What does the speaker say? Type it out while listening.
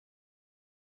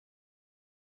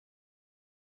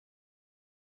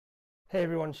Hey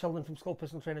everyone, Sheldon from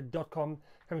SculptPersonalTrainer.com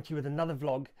coming to you with another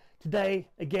vlog. Today,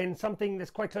 again, something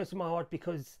that's quite close to my heart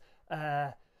because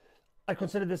I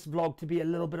consider this vlog to be a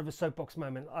little bit of a soapbox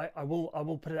moment. I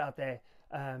will put it out there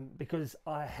because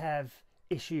I have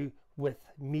issue with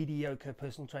mediocre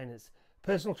personal trainers.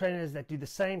 Personal trainers that do the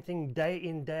same thing day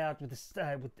in, day out with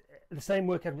the same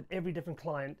workout with every different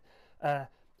client. And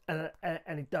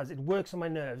it works on my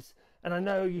nerves. And I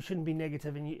know you shouldn't be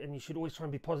negative, and you should always try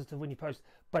and be positive when you post,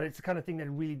 but it's the kind of thing that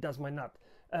really does my nut.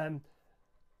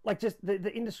 Like, just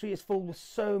the industry is full with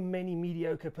so many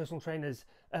mediocre personal trainers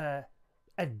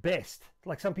at best.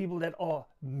 Like, some people that are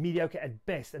mediocre at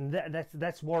best, and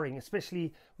that's worrying,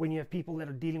 especially when you have people that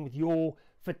are dealing with your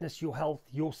fitness, your health,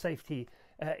 your safety.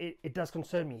 It does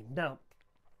concern me. Now,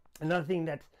 another thing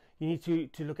that you need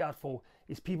to look out for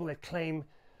is people that claim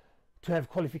to have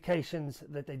qualifications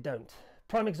that they don't.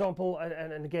 Prime example,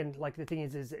 and again, like, the thing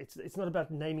is it's not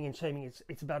about naming and shaming,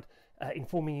 it's about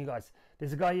informing you guys.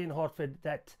 There's a guy here in Hartford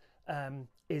that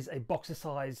is a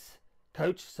boxercise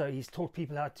coach, so he's taught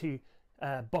people how to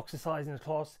boxercise in a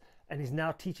class, and he's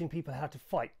now teaching people how to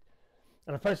fight.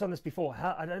 And I've posted on this before.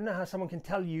 I don't know how someone can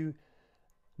tell you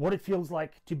what it feels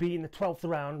like to be in the 12th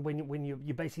round when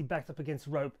you're basically backed up against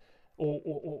a rope,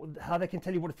 or how they can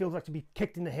tell you what it feels like to be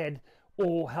kicked in the head,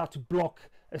 or how to block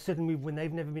a certain move when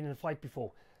they've never been in a fight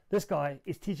before. This guy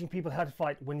is teaching people how to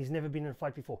fight when he's never been in a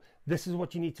fight before. This is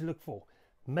what you need to look for.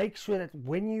 Make sure that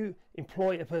when you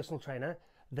employ a personal trainer,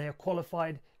 they are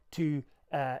qualified to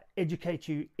educate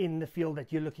you in the field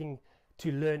that you're looking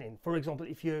to learn in. For example,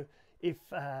 if you're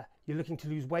looking to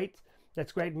lose weight,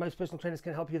 that's great. Most personal trainers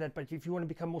can help you with that. But if you want to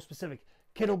become more specific,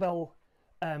 kettlebell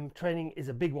training is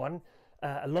a big one.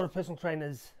 A lot of personal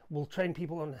trainers will train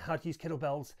people on how to use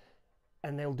kettlebells,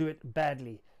 and they'll do it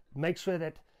badly. Make sure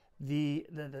that the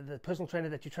personal trainer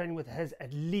that you're training with has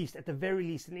at the very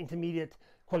least, an intermediate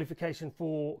qualification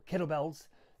for kettlebells,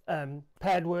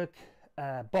 pad work,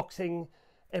 boxing,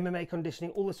 MMA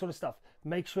conditioning, all this sort of stuff.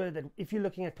 Make sure that if you're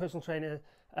looking at personal trainer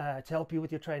to help you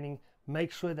with your training,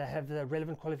 make sure they have the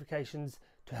relevant qualifications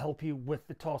to help you with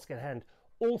the task at hand.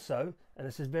 Also, and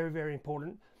this is very, very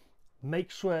important,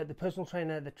 make sure the personal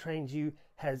trainer that trains you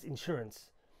has insurance.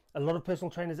 A lot of personal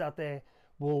trainers out there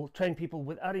will train people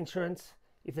without insurance.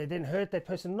 If they then hurt that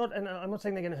person, and I'm not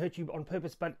saying they're going to hurt you on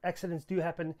purpose, but accidents do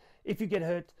happen. If you get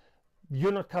hurt,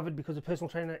 you're not covered because the personal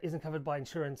trainer isn't covered by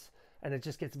insurance, and it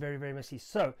just gets very, very messy.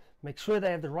 So make sure they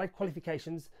have the right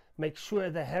qualifications, make sure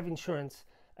they have insurance,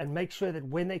 and make sure that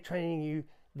when they're training you,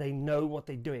 they know what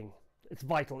they're doing. It's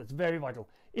vital. It's very vital.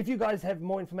 If you guys have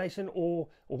more information, or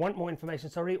want more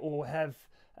information, or have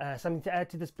something to add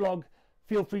to this blog,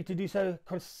 feel free to do so.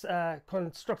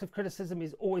 Constructive criticism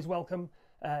is always welcome.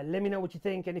 Let me know what you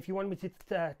think, and if you want me to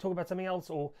talk about something else,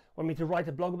 or want me to write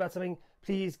a blog about something,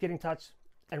 please get in touch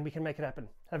and we can make it happen.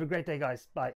 Have a great day, guys.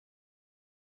 Bye.